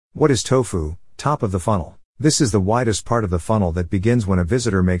What is TOFU? Top of the funnel. This is the widest part of the funnel that begins when a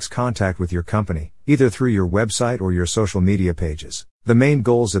visitor makes contact with your company, either through your website or your social media pages. The main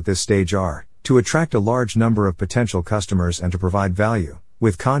goals at this stage are to attract a large number of potential customers and to provide value,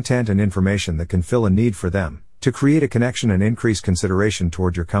 with content and information that can fill a need for them, to create a connection and increase consideration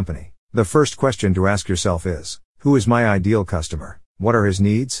toward your company. The first question to ask yourself is, who is my ideal customer? What are his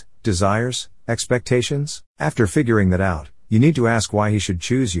needs, desires, expectations? After figuring that out, you need to ask why he should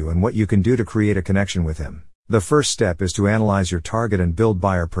choose you and what you can do to create a connection with him. The first step is to analyze your target and build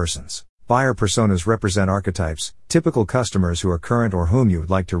buyer personas. Buyer personas represent archetypes, typical customers who are current or whom you would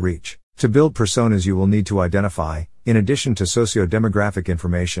like to reach. To build personas you will need to identify, in addition to socio-demographic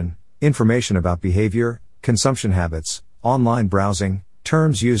information about behavior, consumption habits, online browsing,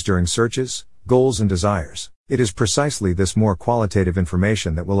 terms used during searches, goals and desires. It is precisely this more qualitative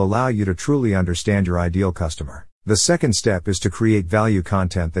information that will allow you to truly understand your ideal customer. The second step is to create value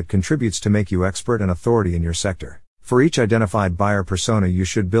content that contributes to make you expert and authority in your sector. For each identified buyer persona you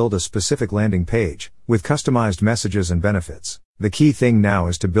should build a specific landing page, with customized messages and benefits. The key thing now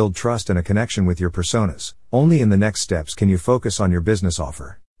is to build trust and a connection with your personas. Only in the next steps can you focus on your business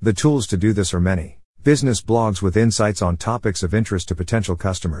offer. The tools to do this are many. Business blogs with insights on topics of interest to potential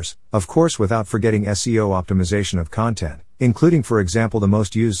customers, of course without forgetting SEO optimization of content, including for example the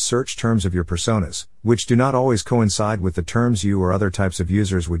most used search terms of your personas, which do not always coincide with the terms you or other types of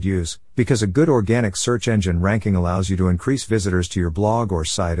users would use, because a good organic search engine ranking allows you to increase visitors to your blog or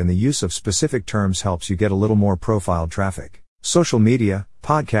site and the use of specific terms helps you get a little more profiled traffic. Social media,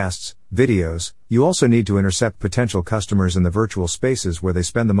 podcasts, videos, you also need to intercept potential customers in the virtual spaces where they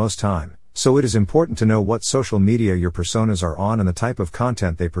spend the most time. So it is important to know what social media your personas are on and the type of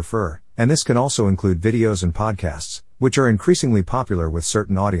content they prefer, and this can also include videos and podcasts, which are increasingly popular with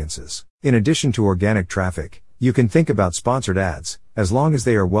certain audiences. In addition to organic traffic, you can think about sponsored ads, as long as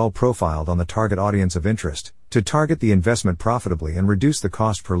they are well profiled on the target audience of interest, to target the investment profitably and reduce the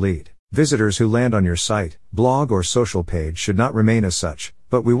cost per lead. Visitors who land on your site, blog or social page should not remain as such,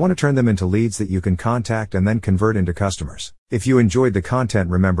 but we want to turn them into leads that you can contact and then convert into customers. If you enjoyed the content,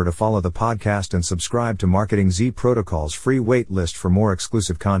 remember to follow the podcast and subscribe to Marketing Z Protocol's free wait list for more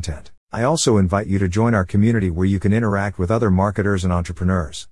exclusive content. I also invite you to join our community where you can interact with other marketers and entrepreneurs.